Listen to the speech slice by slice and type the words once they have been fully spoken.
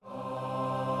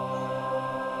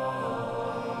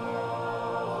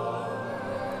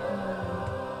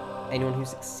Anyone who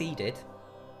succeeded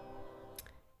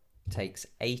takes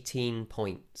 18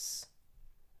 points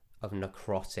of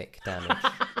necrotic damage.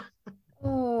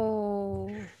 Oh.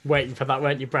 Waiting for that,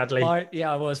 weren't you, Bradley?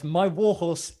 I was. My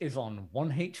warhorse is on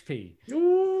 1 HP.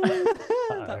 Ooh.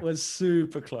 That was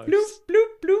super close. Bloop,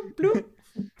 bloop, bloop, bloop.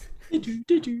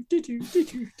 Did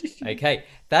you? Okay,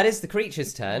 that is the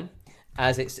creature's turn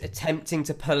as it's attempting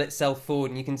to pull itself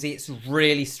forward, and you can see it's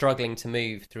really struggling to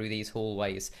move through these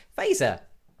hallways. Phaser,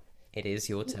 it is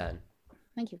your turn.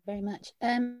 Thank you very much.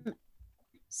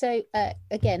 So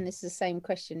again, this is the same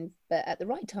question, but at the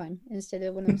right time instead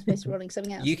of when I'm supposed to be rolling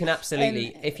something else. You can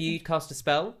absolutely, if you cast a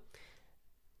spell,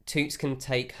 Toots can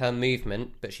take her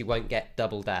movement, but she won't get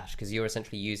double dash because you're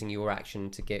essentially using your action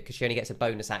to get, because she only gets a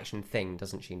bonus action thing,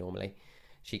 doesn't she, normally?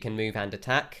 She can move and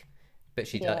attack, but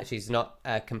she's not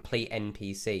a complete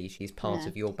NPC. She's part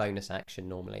of your bonus action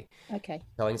normally. Okay.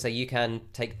 So I can say you can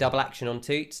take double action on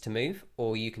Toots to move,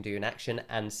 or you can do an action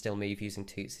and still move using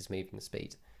Toots' moving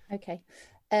speed. Okay.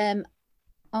 I'm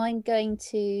going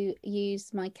to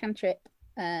use my cantrip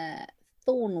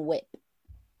Thorn Whip,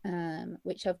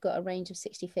 which I've got a range of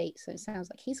 60 feet, so it sounds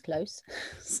like he's close.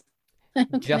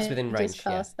 Just within range, just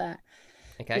cast that.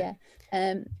 Okay.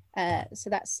 Yeah. So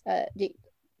that's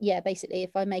basically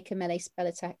if I make a melee spell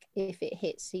attack, if it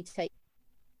hits, he takes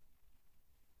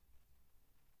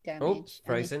damage. Oh,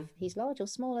 frozen. He's large or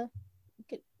smaller.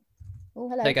 Good. Oh,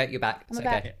 hello. There you go, you're back. I'm It's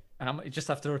back. okay. You just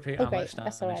have to repeat Oh, how great. much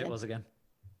That's all right damage it then. was again.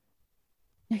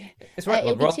 It's right.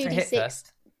 Well, It'll be roll to hit 2d6.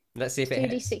 first. Let's see if it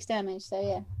hits. 2d6 damage, so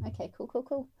yeah. Okay,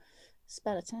 cool.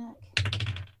 Spell attack.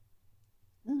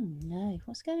 Oh no,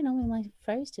 what's going on with my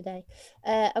throws today?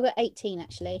 I've got 18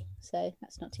 actually, so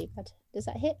that's not too bad. Does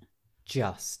that hit?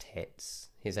 Just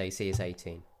hits. His AC is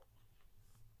 18.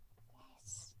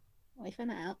 Yes. Well, we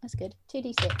found that out. That's good.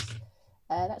 2d6.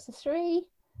 That's a 3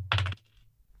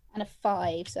 and a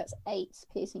 5, so that's 8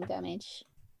 piercing damage.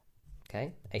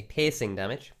 Okay, 8 piercing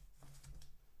damage.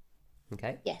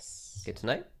 Okay, Yes. good to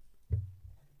know.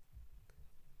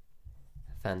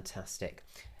 Fantastic.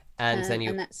 And then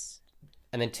you,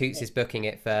 and then Toots is booking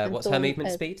it for what's her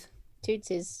movement speed? Toots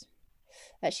is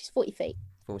she's 40 feet.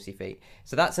 40 feet.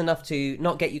 So that's enough to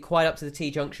not get you quite up to the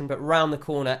T junction, but round the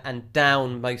corner and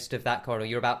down most of that corridor.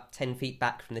 You're about 10 feet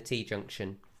back from the T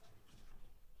junction.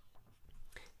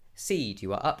 Seed,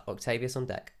 you are up. Octavius on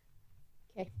deck.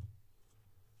 Okay.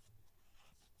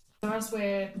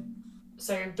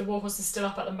 So the warhorse is still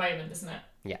up at the moment, isn't it?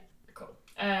 Yeah. Cool.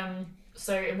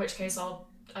 So in which case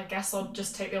I guess I'll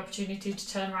just take the opportunity to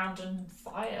turn around and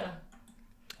fire.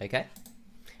 Okay.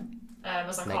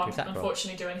 As I can't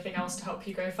unfortunately do anything else to help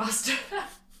you go faster.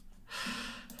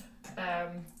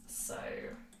 So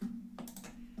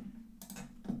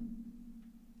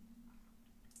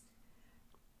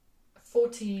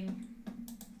 14.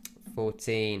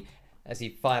 14. As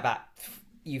you fire back,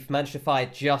 you've managed to fire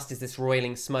just as this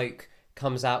roiling smoke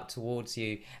comes out towards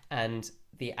you, and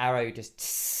the arrow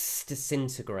just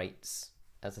disintegrates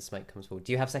as the smoke comes forward.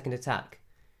 Do you have second attack?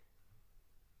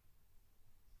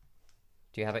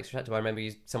 Do you have extra attack? Do I remember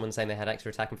someone saying they had extra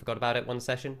attack and forgot about it one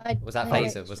session? Was that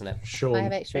Phaser, wasn't it? Sure. I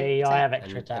have extra I attack. have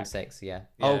extra attack. And 6, yeah.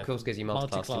 Yeah. Oh, of course, because you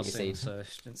multiclassed, you see. So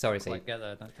Sorry, quite see. get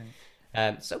there, I don't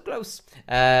think. So close.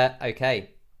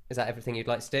 Okay. Is that everything you'd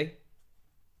like to do?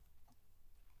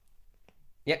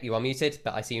 Yep, you are muted,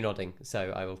 but I see you nodding,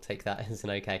 so I will take that as an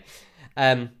okay.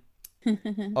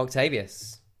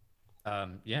 Octavius.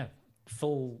 Yeah,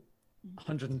 full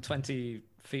 120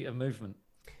 feet of movement.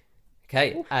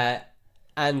 Okay,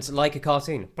 and like a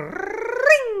cartoon,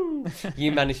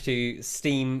 you manage to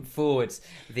steam forwards.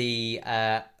 The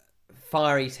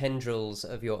fiery tendrils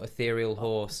of your ethereal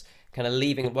horse, kind of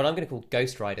leaving what I'm going to call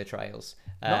Ghost Rider trails.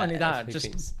 Not only that,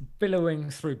 just billowing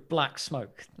through black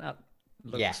smoke. That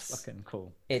looks fucking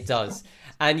cool. It does.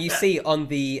 And you see on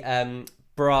the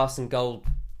brass and gold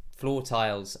floor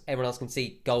tiles, everyone else can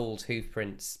see gold hoof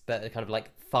prints, but they're kind of like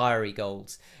fiery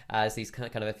golds, as these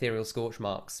kind of ethereal scorch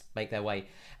marks make their way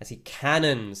as he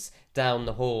cannons down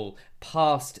the hall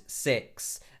past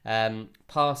 6,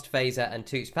 past Phaser and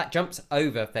Toots. In fact, jumps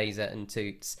over Phaser and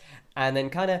Toots, and then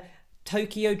kind of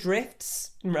Tokyo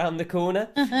drifts around the corner,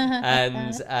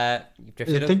 and you've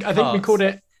drifted. I think we called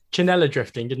it Chanella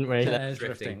drifting, didn't we? Chanella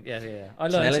drifting. Yeah. I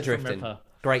learned it from Ripper.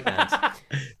 Great band.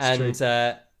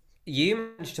 And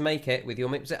you managed to make it with your,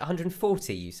 was it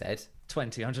 140 you said?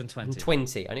 120.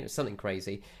 20. I knew it was something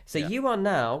crazy. So you are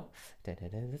now,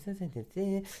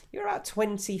 you're about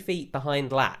 20 feet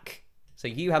behind Lack. So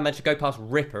you have managed to go past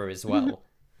Ripper as well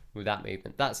with that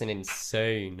movement. That's an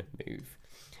insane move.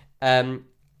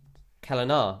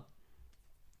 Kalanar,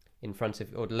 in front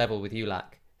of, or level with you,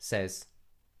 Lack, says,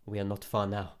 "We are not far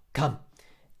now. Come."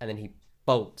 and then he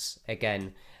bolts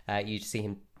again. You see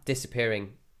him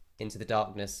disappearing into the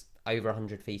darkness over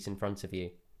 100 feet in front of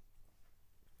you.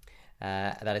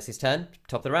 That is his turn.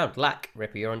 Top of the round. Lack,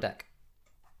 Ripper, you're on deck.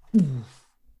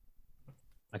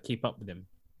 I keep up with him.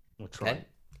 Or try. Okay.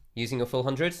 Using your full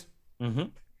 100? Mm-hmm.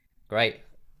 Great.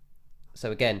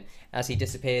 So again, as he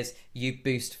disappears, you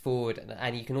boost forward,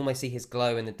 and you can almost see his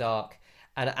glow in the dark.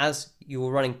 And as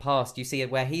you're running past, you see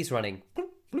where he's running. Bloop,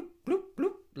 bloop, bloop,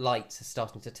 bloop, lights are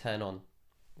starting to turn on,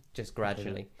 just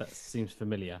gradually. That seems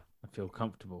familiar. I feel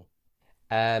comfortable.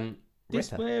 This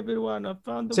Ripper. way, everyone. I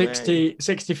found the way.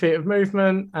 60 feet of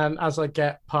movement, and as I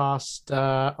get past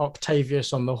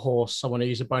Octavius on the horse, I want to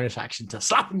use a bonus action to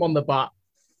slap him on the butt.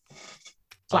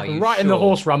 Slap him right in the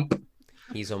horse rump.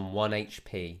 He's on 1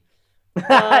 HP.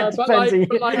 But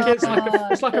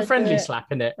it's like a friendly slap,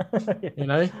 isn't it? You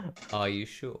know, Are you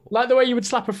sure? like the way you would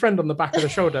slap a friend on the back of the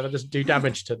shoulder that doesn't do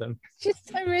damage to them.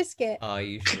 Just don't risk it. Are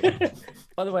you sure?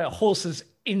 By the way, a horse's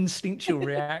instinctual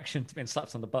reaction to being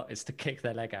slapped on the butt is to kick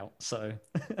their leg out. So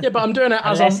Yeah, but I'm doing it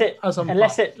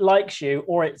unless it likes you,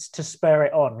 or it's to spur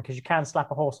it on, because you can slap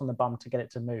a horse on the bum to get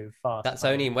it to move fast. That's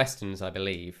only in westerns, I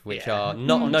believe, which are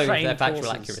not known for their Trained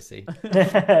factual horses.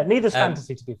 accuracy. Neither's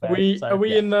fantasy, to be fair. Are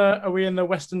we in the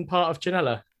western part of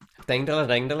Janella? Ding-dala,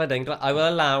 ding-dala, dingdala. I will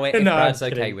allow it if No, I'm Brad's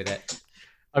okay kidding. with it.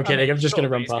 I'm kidding. I'm just going to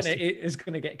run He's past. It's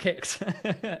going to get kicked,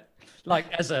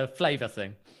 like as a flavour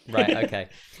thing. Right, okay.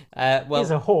 Well, He's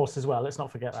a horse as well. Let's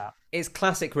not forget that. it's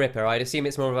classic Ripper. I'd assume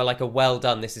it's more of a well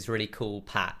done, this is really cool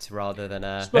pat, rather than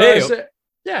a... Well,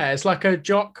 it's like a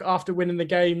jock after winning the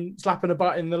game, slapping a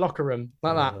butt in the locker room,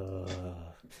 like that.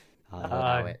 I'll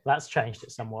allow it. That's changed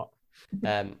it somewhat.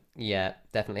 Yeah,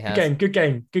 definitely has. Good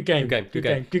game. Good game. So good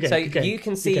game, you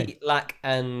can good see game. Lack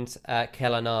and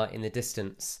Kelanar in the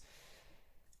distance.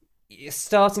 You're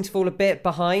starting to fall a bit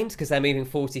behind because they're moving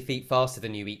 40 feet faster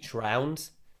than you each round.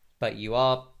 But you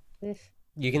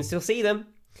can still see them.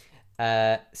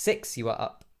 6, you are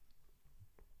up.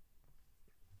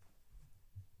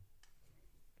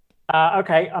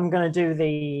 Okay, I'm gonna do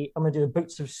the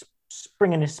boots of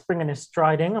springiness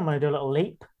striding. I'm gonna do a little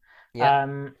leap.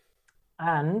 Yeah.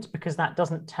 And because that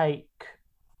doesn't take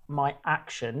my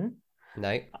action,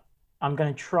 No. I'm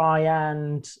going to try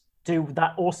and do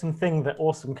that awesome thing that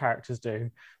awesome characters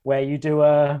do, where you do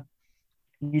a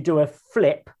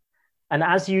flip, and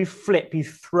as you flip, you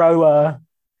throw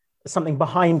something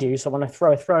behind you. So I want to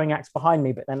throw a throwing axe behind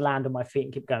me, but then land on my feet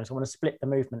and keep going. So I want to split the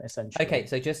movement essentially. Okay,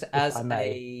 so just as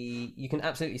you can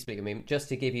absolutely split your movement. Just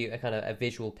to give you a kind of a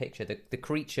visual picture, the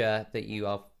creature that you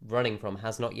are running from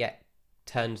has not yet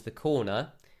turned the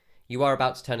corner. You are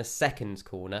about to turn a second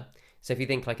corner. So if you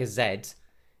think like a Z,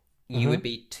 you would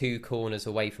be 2 corners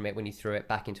away from it when you threw it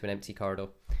back into an empty corridor.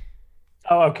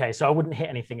 Oh, okay. So I wouldn't hit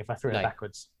anything if I threw it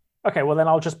backwards. Okay, well then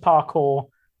I'll just parkour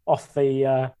off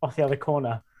the other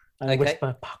corner and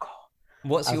whisper parkour.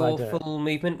 What's your full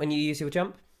movement when you use your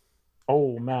jump?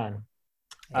 Oh man.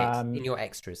 In your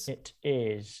extras. It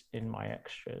is in my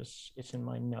extras. It's in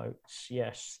my notes.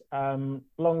 Yes.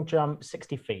 Long jump,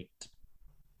 60 feet.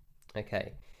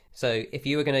 Okay. So if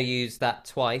you were going to use that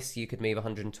twice, you could move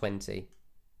 120.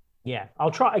 Yeah.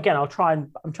 I'm trying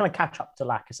to catch up to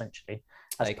Lack essentially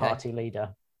as party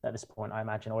leader at this point, I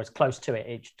imagine, or as close to it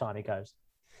each time he goes.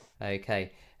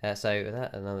 Okay. So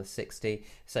that another 60.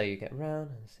 So you get around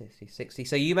 60.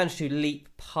 So you managed to leap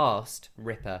past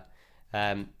Ripper.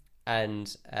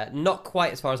 And not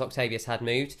quite as far as Octavius had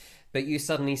moved, but you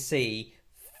suddenly see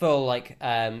full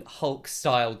Hulk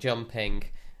style jumping,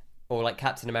 or like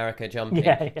Captain America jumping,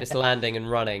 just landing and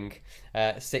running.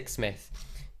 Sixsmith.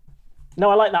 No,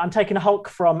 I like that. I'm taking a Hulk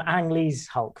from Ang Lee's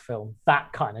Hulk film.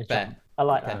 That kind of jump. I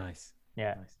like that. Nice.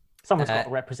 Yeah. Nice. Someone's got to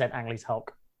represent Ang Lee's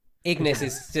Hulk. Ignis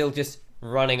is still just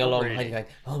running along, going,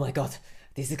 "Oh my god,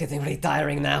 this is getting really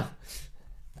tiring now."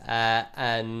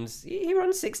 And he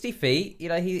runs 60 feet. You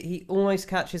know, he almost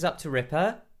catches up to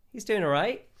Ripper. He's doing all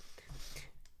right.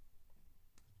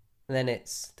 And then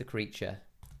it's the creature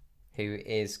who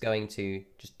is going to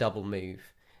just double move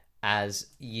as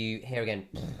you hear again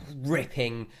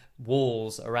ripping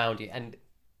walls around you. And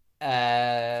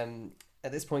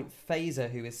at this point,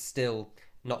 Phaser, who is still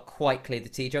not quite cleared the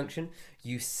T-junction,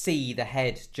 you see the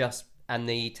head just and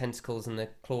the tentacles and the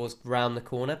claws round the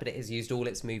corner, but it has used all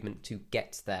its movement to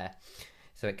get there.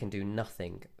 So it can do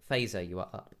nothing. Phaser, you are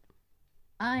up.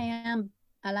 I am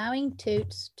allowing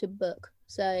Toots to book.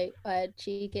 So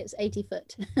she gets 80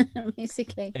 foot,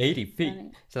 basically. 80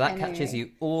 feet. So that catches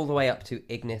you all the way up to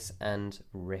Ignis and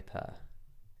Ripper.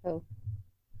 Cool.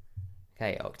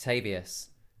 Okay,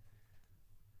 Octavius.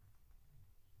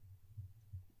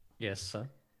 Yes, sir.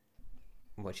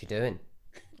 What you doing?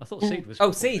 I thought Seed was.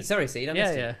 Oh, Seed. Sorry, Seed. I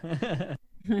missed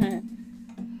Yeah.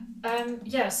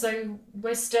 Yeah, so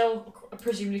we're still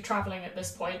presumably travelling at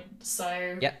this point,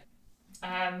 so... Yep.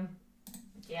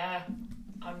 Yeah,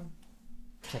 I'm...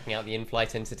 Checking out the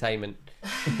in-flight entertainment.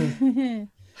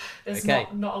 There's Okay.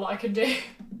 not a lot I can do.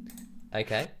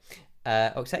 Okay.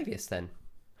 Octavius, then.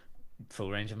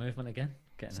 Full range of movement again.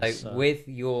 So us, with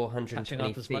your catching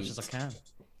 120 up as much as I can.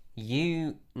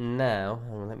 you now...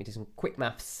 Hold on, let me do some quick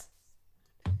maths.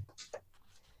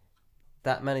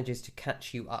 That manages to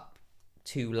catch you up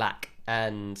to Lack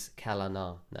and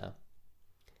Kalanar now.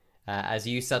 As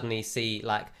you suddenly see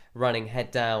Lack running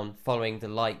head down, following the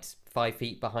light 5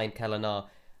 feet behind Kalanar,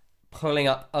 pulling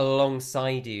up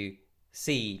alongside you,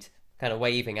 Seed, kind of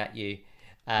waving at you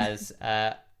as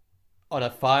on a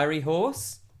fiery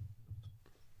horse.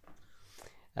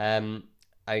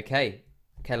 Okay,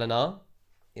 Kalanar.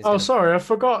 Sorry, I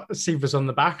forgot Seed was on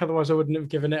the back. Otherwise, I wouldn't have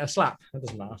given it a slap. That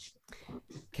doesn't matter.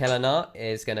 Kalanar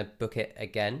is going to book it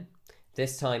again.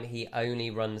 This time he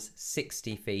only runs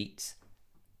 60 feet,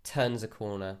 turns a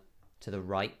corner to the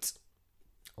right,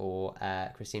 or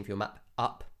Christine, for your map,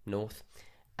 up north,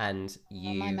 and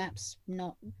you... My map's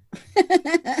not.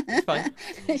 It's fine.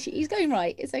 He's going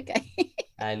right. It's okay.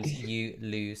 And you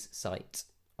lose sight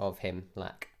of him,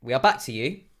 Lack. We are back to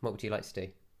you. What would you like to do?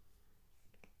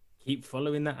 Keep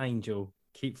following that angel.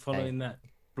 Keep following that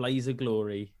blaze of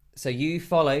glory. So you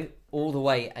follow all the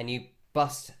way and you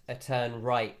bust a turn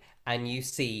right and you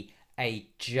see a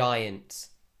giant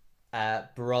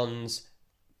bronze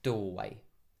doorway,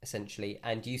 essentially.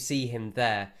 And you see him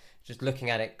there, just looking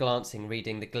at it, glancing,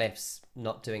 reading the glyphs,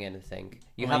 not doing anything.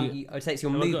 It takes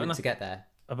your movement to get there.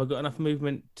 Have I got enough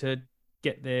movement to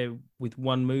get there with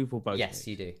one move or both? Yes,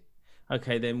 you do.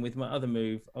 Okay, then with my other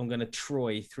move, I'm going to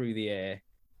Troy through the air,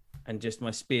 and just my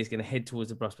spear's going to head towards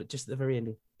the brass, but just at the very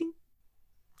end. Ding.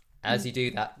 As you do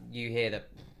that, you hear the...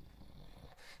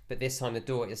 But this time the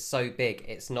door is so big,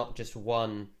 it's not just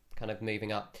one kind of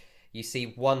moving up. You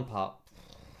see one part,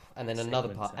 and then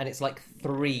another part, and it's like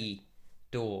 3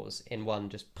 doors in one,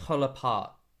 just pull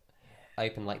apart,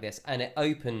 open like this, and it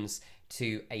opens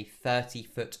to a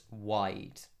 30-foot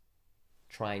wide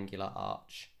triangular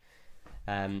arch.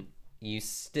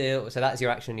 So that's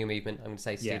your action and your movement. I'm going to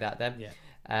say do that then.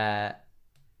 Yeah.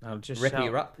 I'll just Ripper, shout,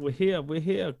 you're up. We're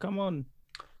here, come on.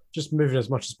 Just moving as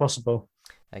much as possible.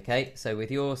 Okay, so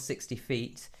with your 60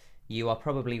 feet, you are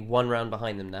probably 1 round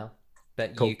behind them now,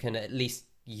 but Cool. you can at least,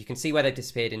 you can see where they've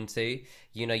disappeared into.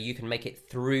 You know, you can make it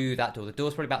through that door. The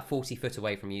door's probably about 40 foot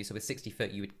away from you, so with 60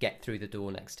 foot, you would get through the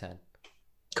door next turn.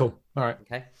 Cool. All right.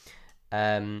 Okay.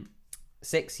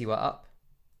 6, you are up.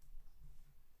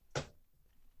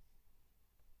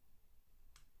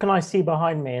 Can I see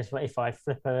behind me if I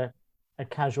flip a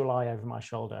casual eye over my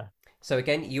shoulder? So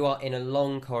again, you are in a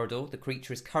long corridor. The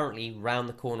creature is currently round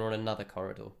the corner on another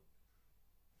corridor.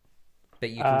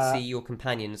 But you can see your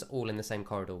companions all in the same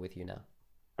corridor with you now.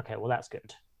 Okay, well, that's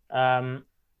good.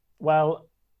 Well,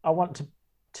 I want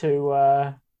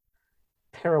to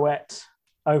pirouette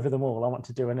over them all. I want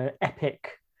to do an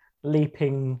epic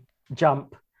leaping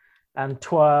jump and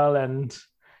twirl and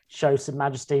show some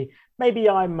majesty. Maybe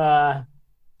I'm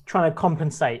trying to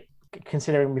compensate,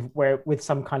 considering we're with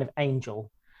some kind of angel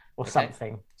or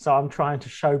something. So I'm trying to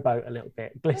showboat a little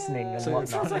bit, glistening and It whatnot.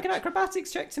 sounds like an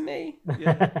acrobatics check to me.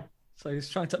 Yeah. So he's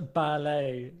trying to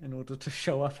ballet in order to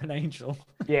show up an angel.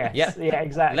 Yeah,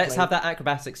 exactly. Let's have that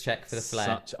acrobatics check for the flair.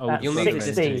 Such old You'll move the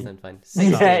 16. distance then, fine.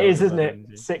 Yeah, it is, isn't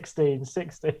it? 16.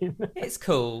 It's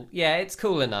cool. Yeah, it's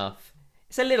cool enough.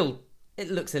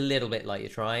 It looks a little bit like you're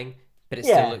trying, but it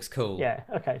still looks cool. Yeah,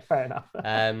 okay, fair enough.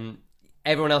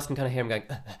 Everyone else can kind of hear him going,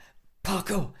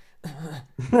 parkour!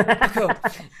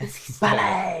 Parkour!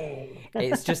 Ballet!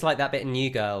 It's just like that bit in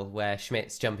New Girl where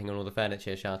Schmidt's jumping on all the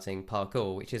furniture shouting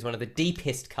parkour, which is one of the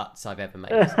deepest cuts I've ever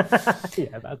made.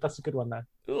 Yeah, that's a good one though.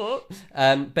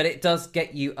 But it does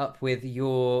get you up with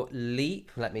your leap.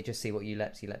 Let me just see what you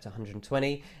leapt. You leapt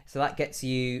 120. So that gets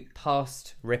you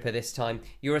past Ripper this time.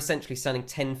 You're essentially standing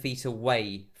 10 feet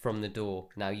away from the door.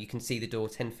 Now you can see the door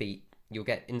 10 feet. You'll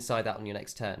get inside that on your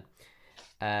next turn.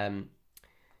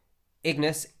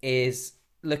 Ignis is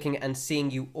looking and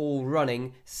seeing you all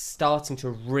running, starting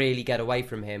to really get away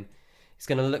from him. He's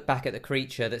going to look back at the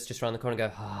creature that's just around the corner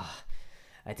and go,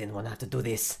 I didn't want to have to do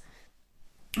this.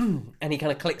 And he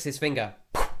kind of clicks his finger,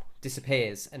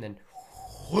 disappears, and then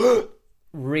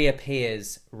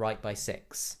reappears right by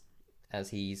 6 as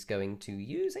he's going to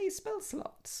use a spell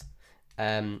slot.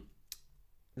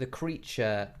 The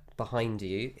creature behind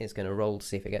you is going to roll to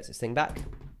see if it gets its thing back.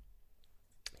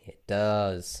 It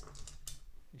does.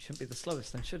 He shouldn't be the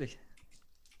slowest then, should he?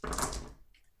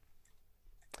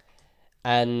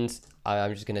 And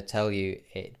I'm just going to tell you,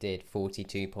 it did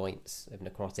 42 points of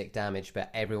necrotic damage,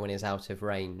 but everyone is out of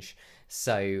range.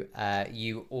 So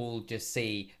you all just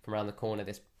see from around the corner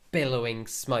this billowing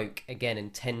smoke again in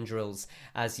tendrils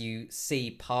as you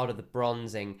see part of the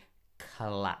bronzing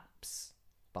collapse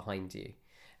behind you,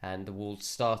 and the wall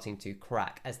starting to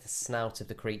crack as the snout of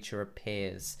the creature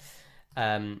appears.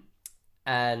 And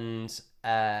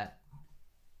that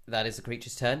is the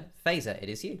creature's turn. Phaser, it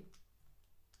is you.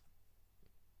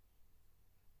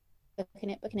 Booking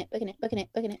it.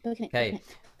 Okay,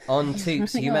 on to,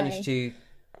 so you managed to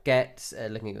get,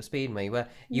 looking at your speed and where you were,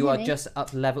 you are just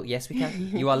up level. Yes, we can.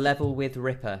 You are level with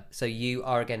Ripper, so you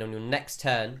are again on your next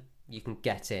turn. You can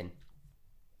get in.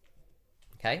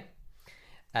 Okay.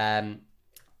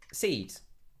 Seed.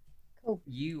 Cool.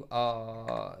 You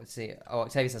are. Let's see. Oh,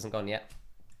 Octavius hasn't gone yet,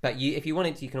 but if you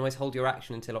wanted to, you can always hold your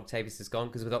action until Octavius is gone,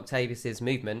 because with Octavius's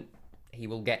movement, he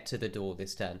will get to the door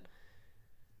this turn.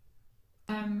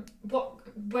 From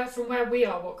where we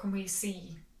are, what can we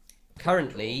see?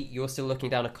 Currently, you're still looking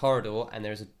down a corridor, and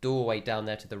there is a doorway down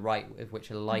there to the right, of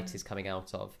which a light is coming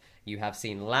out of. You have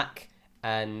seen Lack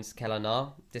and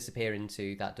Kellarnar disappear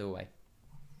into that doorway.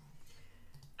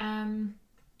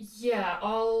 Yeah,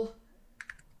 I'll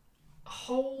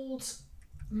hold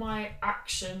my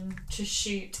action to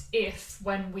shoot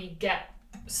when we get.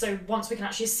 So once we can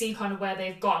actually see kind of where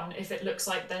they've gone, if it looks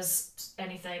like there's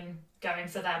anything going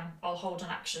for them, I'll hold an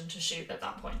action to shoot at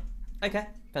that point. Okay,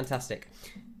 fantastic.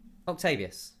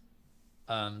 Octavius.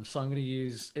 So I'm going to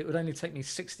use. It would only take me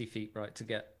 60 feet, right, to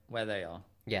get where they are.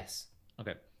 Yes.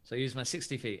 Okay. So I use my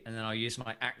 60 feet, and then I'll use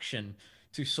my action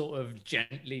to sort of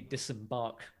gently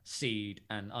disembark Seed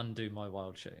and undo my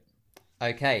wild shape.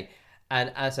 Okay.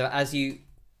 And so as you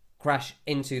crash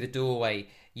into the doorway,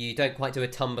 you don't quite do a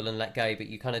tumble and let go, but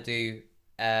you kind of do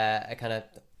a kind of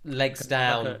legs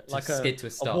down skid to a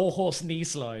stop. A warhorse knee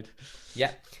slide.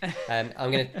 Yeah.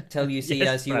 I'm going to tell you, see,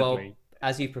 Yes,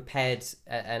 as you prepared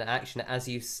an action, as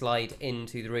you slide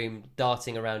into the room,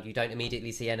 darting around, you don't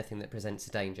immediately see anything that presents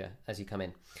a danger as you come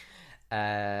in.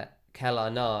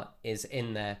 Kellarnar is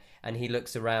in there, and he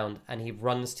looks around, and he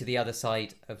runs to the other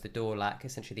side of the door, Lack,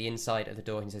 essentially the inside of the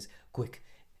door, and he says, "Quick,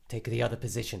 take the other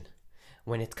position.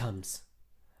 When it comes,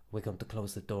 we're going to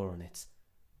close the door on it."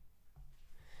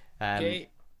 Okay.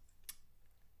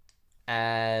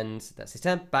 And that's his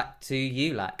turn. Back to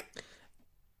you, Lack.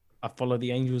 I follow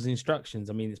the angel's instructions.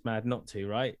 I mean, it's mad not to,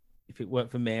 right? If it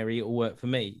worked for Mary, it'll work for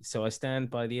me. So I stand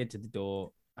by the edge of the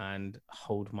door and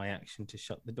hold my action to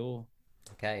shut the door.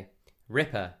 Okay.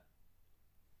 Ripper.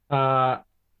 I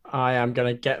am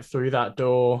going to get through that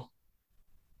door.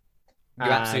 You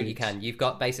absolutely can. You've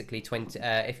got basically 20...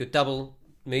 if you're double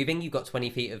moving, you've got 20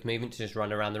 feet of movement to just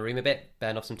run around the room a bit,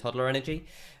 burn off some toddler energy.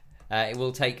 It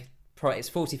will take... It's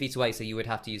 40 feet away, so you would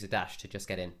have to use a dash to just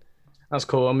get in. That's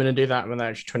cool. I'm going to do that with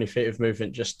actually 20 feet of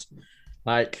movement. Just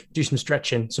like do some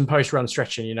stretching, some post-run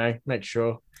stretching, you know, make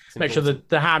sure the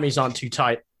hammies aren't too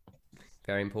tight.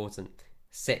 Very important.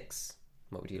 6.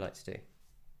 What would you like to do?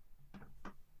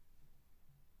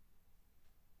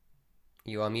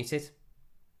 You are muted.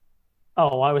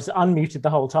 Oh, I was unmuted the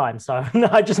whole time, so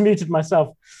I just muted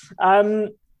myself. Can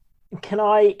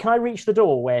I reach the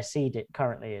door where Seed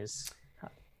currently is?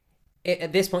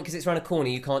 At this point, because it's around a corner,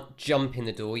 you can't jump in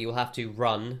the door. You'll have to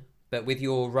run. But with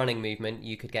your running movement,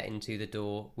 you could get into the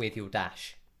door with your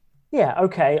dash. Yeah,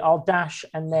 okay. I'll dash,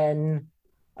 and then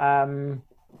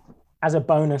as a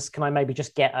bonus, can I maybe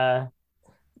just get a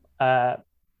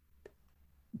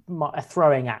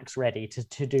throwing axe ready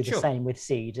to do the same with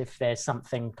Seed if there's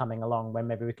something coming along where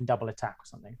maybe we can double attack or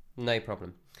something? No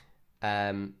problem.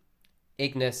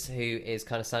 Ignis, who is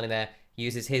kind of standing there,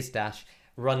 uses his dash,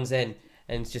 runs in,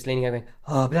 and is just leaning over,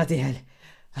 "Oh, bloody hell.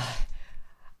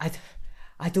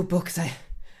 I do books.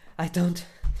 I don't.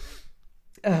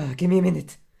 Give me a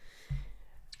minute."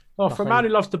 Oh, for a man who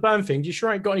loves to burn things, you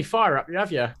sure ain't got any fire up,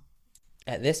 have you?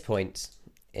 At this point,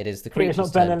 it is the creature's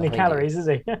He's not burning turn any calories, is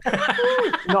he?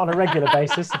 Not on a regular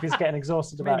basis if he's getting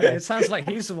exhausted about it. It sounds like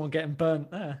he's the one getting burnt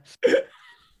there.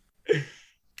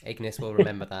 Ignis will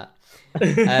remember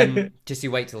that. Just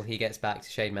you wait till he gets back to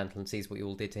Shade Mantle and sees what you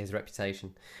all did to his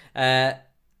reputation. At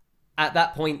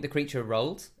that point, the creature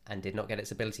rolled and did not get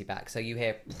its ability back. So you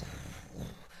hear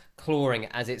clawing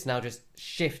as it's now just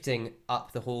shifting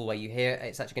up the hallway. You hear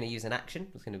it's actually going to use an action.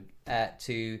 It's going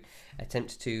to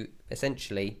attempt to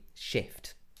essentially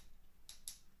shift.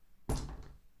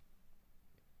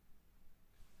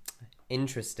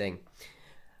 Interesting.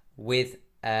 With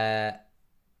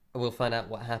we'll find out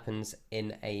what happens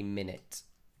in a minute.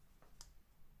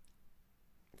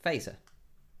 Phaser,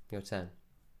 your turn.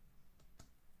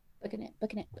 Booking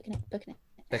it.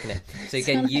 booking it. So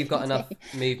again, you've got enough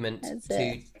movement That's to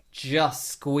it. just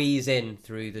squeeze in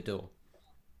through the door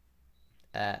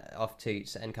off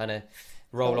Toots and kind of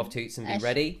roll Cool. off Toots and be Ash-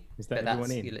 ready. Is that But everyone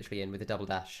that's in? you're literally in with a double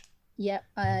dash. Yep.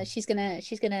 She's gonna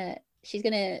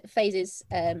phases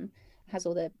has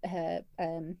all the her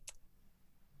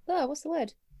what's the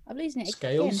word? I'm losing it.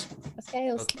 Scales. Again.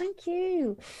 Scales. Okay. Thank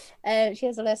you. She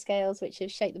has all her scales, which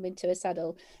have shaped them into a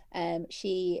saddle.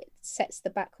 She sets the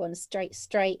back one straight.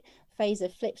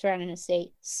 Phaser flips around in her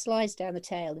seat, slides down the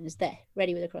tail, and is there,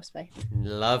 ready with a crossbow.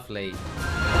 Lovely.